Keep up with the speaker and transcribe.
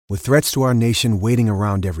With threats to our nation waiting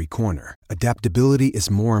around every corner, adaptability is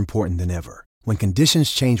more important than ever. When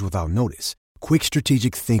conditions change without notice, quick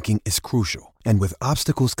strategic thinking is crucial. And with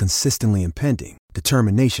obstacles consistently impending,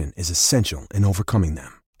 determination is essential in overcoming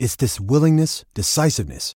them. It's this willingness,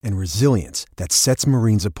 decisiveness, and resilience that sets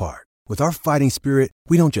Marines apart. With our fighting spirit,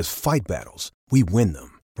 we don't just fight battles, we win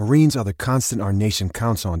them. Marines are the constant our nation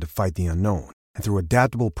counts on to fight the unknown. And through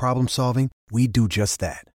adaptable problem solving, we do just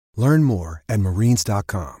that. Learn more at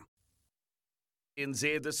marines.com.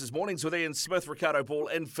 NZ, this is Mornings with Ian Smith, Ricardo Ball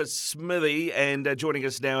in for Smithy, and joining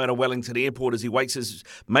us now out of Wellington Airport as he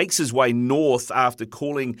makes his way north after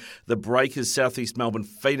calling the Breakers Southeast Melbourne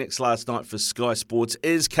Phoenix last night for Sky Sports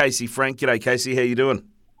is Casey Frank. G'day Casey, how you doing?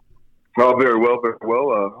 Oh, very well, very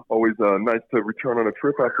well. Always nice to return on a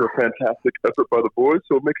trip after a fantastic effort by the boys,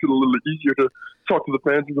 so it makes it a little easier to talk to the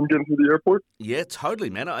fans as I'm getting to the airport. Yeah, totally,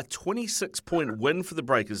 man. A 26-point win for the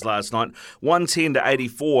Breakers last night,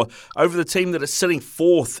 110-84, over the team that is sitting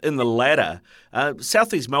fourth in the ladder.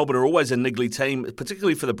 Southeast Melbourne are always a niggly team,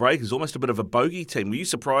 particularly for the Breakers, almost a bit of a bogey team. Were you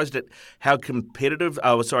surprised at how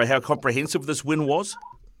comprehensive this win was?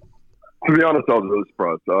 To be honest, I was really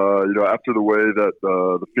surprised. After the way that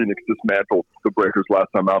the Phoenix dismantled the Breakers last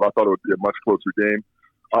time out, I thought it would be a much closer game.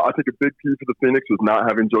 I think a big key for the Phoenix was not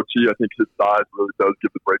having Joe Chi. I think his size really does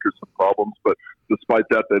give the Breakers some problems. But despite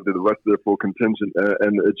that, they did the rest of their full contingent,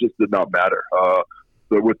 and it just did not matter.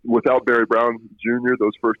 Without Barry Brown Jr.,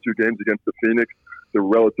 those first two games against the Phoenix, they're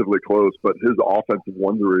relatively close. But his offensive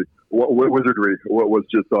wizardry was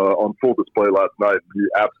just on full display last night. He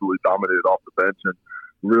absolutely dominated off the bench, and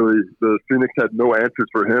really, the Phoenix had no answers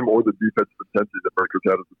for him or the defensive intensity that Breakers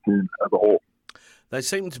had as a team as a whole. They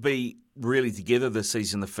seem to be really together this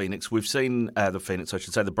season, the Phoenix. We've seen,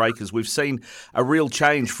 the Breakers, we've seen a real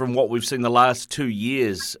change from what we've seen the last 2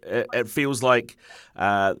 years. It feels like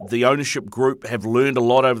the ownership group have learned a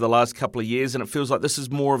lot over the last couple of years, and it feels like this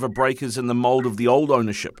is more of a Breakers in the mould of the old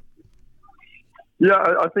ownership. Yeah,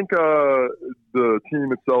 I think the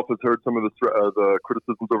team itself has heard some of the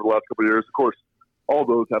criticisms over the last couple of years. Of course, all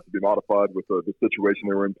those have to be modified with the situation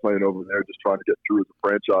they were in playing over there, just trying to get through as a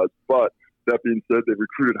franchise. But that being said, they've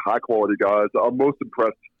recruited high-quality guys. I'm most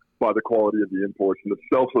impressed by the quality of the imports and the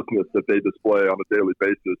selflessness that they display on a daily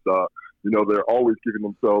basis. They're always giving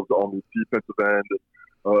themselves on the defensive end,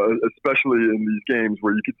 especially in these games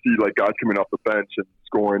where you could see like guys coming off the bench and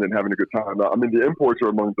scoring and having a good time. I mean, the imports are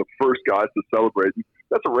among the first guys to celebrate. And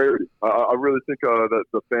that's a rarity. I really think that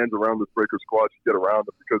the fans around this Breakers squad should get around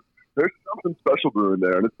them because there's something special brewing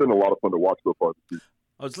there, and it's been a lot of fun to watch so far this season.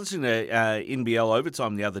 I was listening to NBL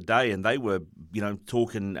Overtime the other day, and they were,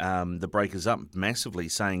 talking the Breakers up massively,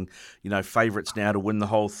 saying, favourites now to win the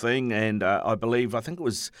whole thing. And I think it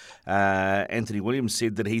was Anthony Williams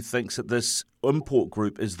said that he thinks that this import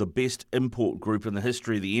group is the best import group in the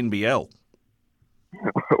history of the NBL.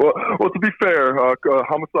 Well, to be fair,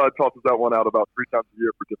 Homicide tosses that one out about 3 times a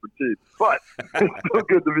year for different teams. But it's still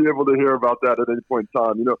good to be able to hear about that at any point in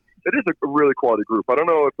time. It is a really quality group. I don't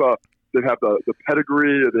know if they have the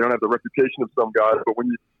pedigree, or they don't have the reputation of some guys, but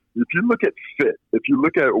if you look at fit, if you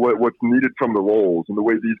look at what's needed from the roles and the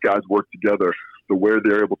way these guys work together, the way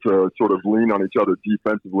they're able to sort of lean on each other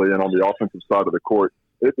defensively and on the offensive side of the court,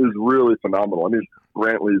 it is really phenomenal. I mean,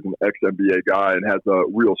 Brantley is an ex-NBA guy and has a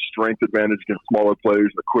real strength advantage against smaller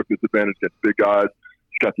players, a quickness advantage against big guys.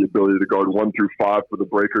 He's got the ability to guard 1 through 5 for the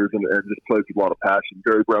Breakers and just plays with a lot of passion.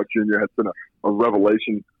 Barry Brown Jr. has been a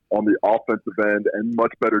revelation on the offensive end and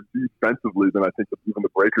much better defensively than I think even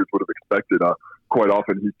the Breakers would have expected. Quite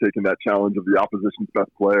often he's taking that challenge of the opposition's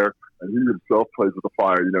best player, and he himself plays with the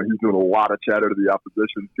fire. He's doing a lot of chatter to the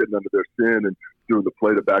opposition, getting under their skin and doing the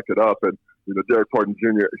play to back it up. And, Derek Pardon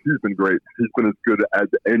Jr., he's been great. He's been as good as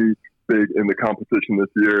any big in the competition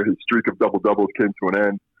this year. His streak of double-doubles came to an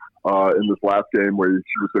end in this last game where he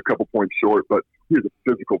was a couple points short, but he is a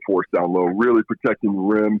physical force down low, really protecting the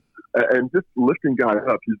rim and just lifting guys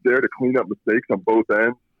up. He's there to clean up mistakes on both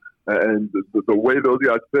ends. And the way those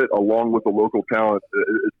guys fit, along with the local talent,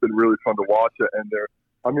 it's been really fun to watch. And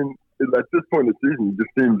at this point in the season, it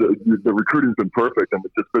just seems that the recruiting's been perfect, and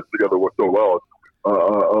it just fits together so well. It's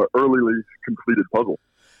early completed puzzle.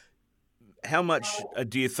 How much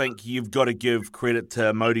do you think you've got to give credit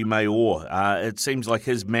to Mody Maor? It seems like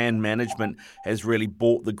his man management has really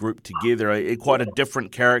brought the group together. Quite a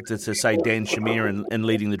different character to, say, Dan Shamir in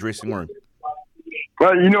leading the dressing room.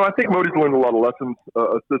 Well, I think Mody's learned a lot of lessons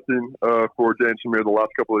assisting for Dan Shamir the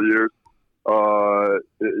last couple of years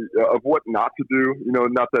of what not to do.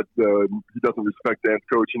 Not that he doesn't respect Dan's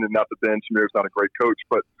coaching and not that Dan Shamir's not a great coach,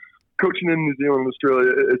 but coaching in New Zealand and Australia,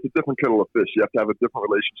 it's a different kettle of fish. You have to have a different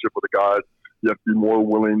relationship with the guys. You have to be more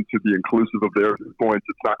willing to be inclusive of their points.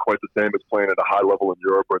 It's not quite the same as playing at a high level in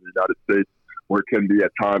Europe or in the United States, where it can be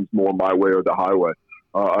at times more my way or the highway.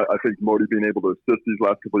 I think Modi being able to assist these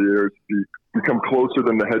last couple of years, become closer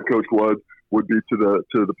than the head coach would be to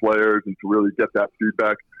the players, and to really get that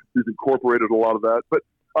feedback. He's incorporated a lot of that. But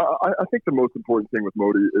I think the most important thing with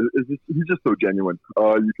Modi is he's just so genuine.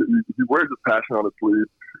 He wears his passion on his sleeve.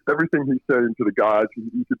 Everything he's saying to the guys,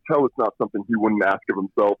 you could tell it's not something he wouldn't ask of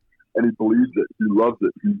himself. And he believes it. He loves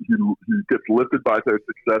it. He gets lifted by their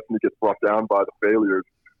success, and he gets brought down by the failures.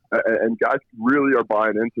 And guys really are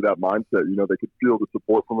buying into that mindset. You know, they could feel the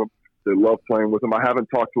support from him. They love playing with him. I haven't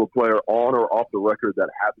talked to a player on or off the record that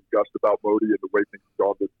hasn't gushed about Modi and the way things have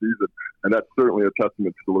gone this season. And that's certainly a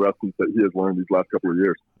testament to the lessons that he has learned these last couple of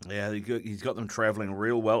years. Yeah, he's got them travelling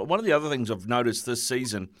real well. One of the other things I've noticed this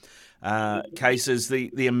season, Case, is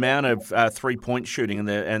the amount of three-point shooting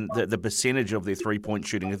and the percentage of their three-point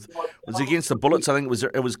shooting. It was against the Bullets, I think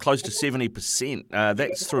it was close to 70%.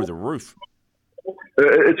 That's through the roof.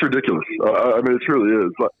 It's ridiculous. I mean, it truly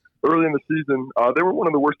is. Early in the season, they were one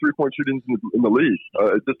of the worst three-point shootings in the league.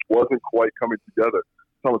 It just wasn't quite coming together.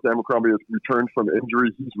 Thomas Abercrombie has returned from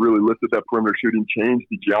injury. He's really lifted that perimeter shooting, changed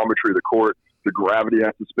the geometry of the court, the gravity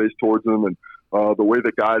after space towards him, and the way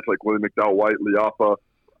that guys like William McDowell-White, Liafa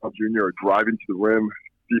Jr. are driving to the rim.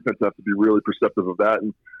 Defense has to be really perceptive of that.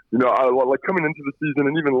 And, you know, like coming into the season,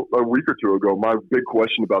 and even a week or two ago, my big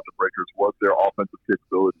question about the Breakers was their offensive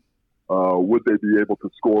capability. Would they be able to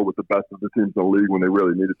score with the best of the teams in the league when they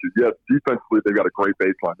really needed to? Yes, defensively, they've got a great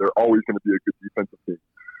baseline. They're always going to be a good defensive team.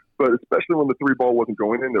 But especially when the three ball wasn't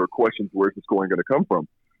going in, there were questions, where's the scoring going to come from?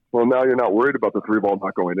 Well, now you're not worried about the three ball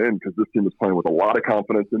not going in, because this team is playing with a lot of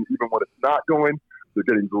confidence. And even when it's not going, they're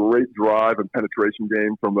getting great drive and penetration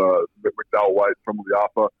game from McDowell-White, from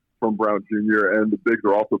Liafa, from Brown Jr., and the bigs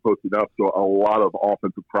are also posting up. So a lot of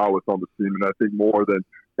offensive prowess on the team, and I think more than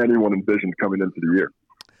anyone envisioned coming into the year.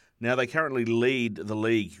 Now, they currently lead the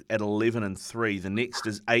league at 11-3. The next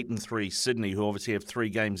is 8-3 Sydney, who obviously have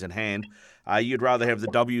 3 games in hand. You'd rather have the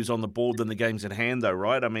W's on the board than the games in hand, though,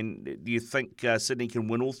 right? I mean, do you think Sydney can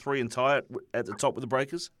win all 3 and tie it at the top with the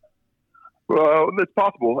Breakers? Well, it's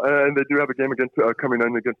possible, and they do have a game against coming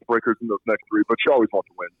in against the Breakers in those next 3, but you always want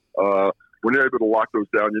to win. When you're able to lock those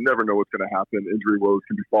down, you never know what's going to happen. Injury woes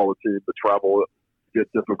can befall a team. The travel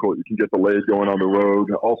gets difficult. You can get delayed going on the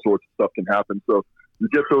road. All sorts of stuff can happen. So you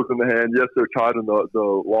get those in the hand. Yes, they're tied in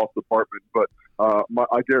the loss department, but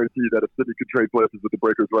I guarantee that if Sydney could trade places with the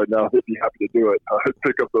Breakers right now, they'd be happy to do it.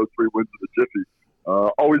 Pick up those 3 wins in the jiffy.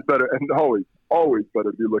 Always better, and always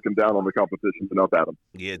better to be looking down on the competition than up at them.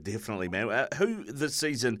 Yeah, definitely, man. Who this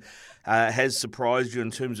season has surprised you in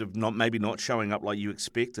terms of maybe not showing up like you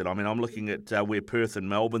expected? I mean, I'm looking at where Perth and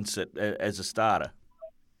Melbourne sit as a starter.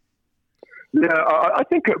 Yeah, I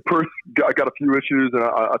think Perth got a few issues, and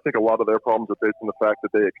I think a lot of their problems are based on the fact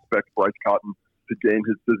that they expect Bryce Cotton to gain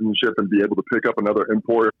his citizenship and be able to pick up another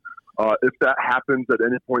import. If that happens at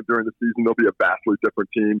any point during the season, they'll be a vastly different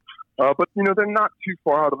team. But, you know, they're not too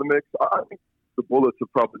far out of the mix. I think the Bullets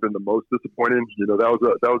have probably been the most disappointing. You know, that was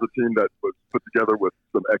a team that was put together with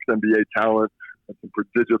some ex-NBA talent and some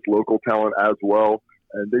prodigious local talent as well.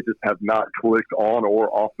 And they just have not clicked on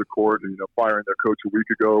or off the court. And, you know, firing their coach a week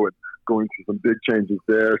ago and going through some big changes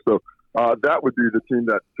there. So that would be the team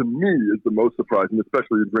that, to me, is the most surprising,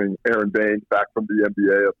 especially to bring Aaron Baines back from the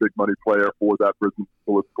NBA, a big money player for that Brisbane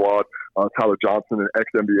Bullets squad. Tyler Johnson, an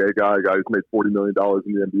ex-NBA guy who's made $40 million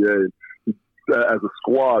in the NBA. And as a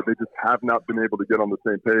squad, they just have not been able to get on the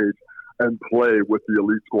same page and play with the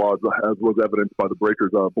elite squads, as was evidenced by the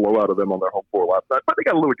Breakers' blowout of them on their home floor last night. But they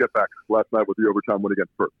got a little get back last night with the overtime win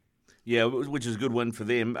against Perth. Yeah, which is a good win for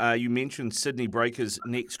them. You mentioned Sydney Breakers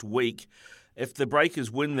next week. If the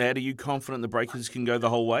Breakers win that, are you confident the Breakers can go the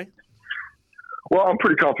whole way? Well, I'm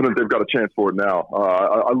pretty confident they've got a chance for it now.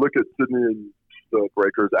 I look at Sydney and the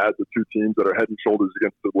Breakers as the 2 teams that are head and shoulders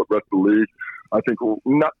against the rest of the league. I think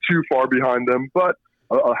not too far behind them, but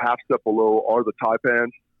a half step below are the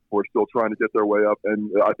Taipans, who are still trying to get their way up.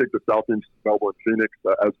 And I think the South teams, Melbourne, Phoenix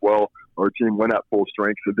as well, are a team when at full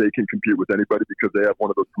strength, so they can compete with anybody because they have one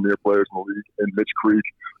of those premier players in the league in Mitch Creek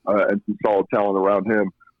and some solid talent around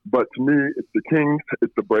him. But to me, it's the Kings,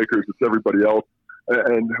 it's the Breakers, it's everybody else.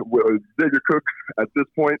 And Xavier Cook, at this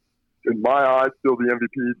point, in my eyes, still the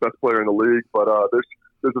MVP, best player in the league. But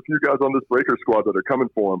there's a few guys on this Breakers squad that are coming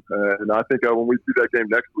for him. And I think when we see that game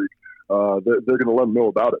next week, they're going to let him know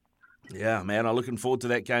about it. Yeah, man, I'm looking forward to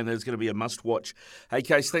that game. That's going to be a must-watch. Hey,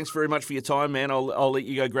 Case, thanks very much for your time, man. I'll let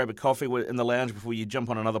you go grab a coffee in the lounge before you jump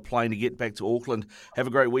on another plane to get back to Auckland. Have a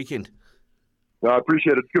great weekend. No, I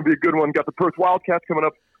appreciate it. It's going to be a good one. Got the Perth Wildcats coming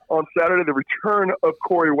up on Saturday, the return of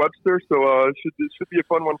Corey Webster. So it should be a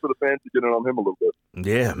fun one for the fans to get in on him a little bit.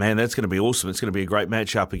 Yeah, man, that's going to be awesome. It's going to be a great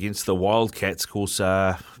matchup against the Wildcats. Of course,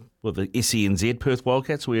 the SENZ Perth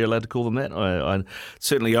Wildcats, we're allowed to call them that. I'm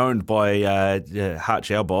certainly owned by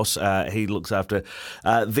Hutch, our boss. He looks after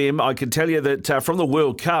them. I can tell you that from the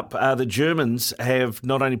World Cup, the Germans have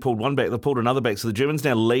not only pulled one back, they've pulled another back. So the Germans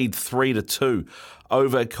now lead 3-2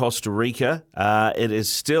 over Costa Rica. It is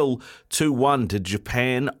still 2-1 to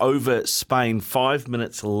Japan over Spain. 5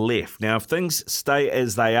 minutes left. Now, if things stay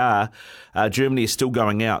as they are, Germany is still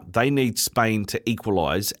going out. They need Spain to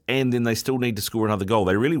equalise, and then they still need to score another goal.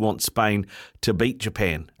 They really want Spain to beat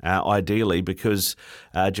Japan, ideally, because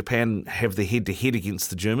Japan have the head-to-head against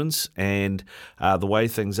the Germans, and the way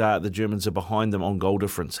things are, the Germans are behind them on goal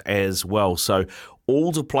difference as well. So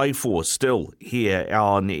all to play for still here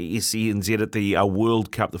on SENZ at the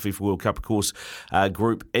World Cup, the FIFA World Cup, of course,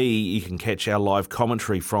 Group E. You can catch our live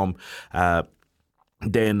commentary from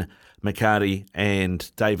Dan McCarty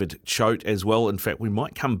and David Choate as well. In fact, we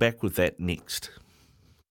might come back with that next.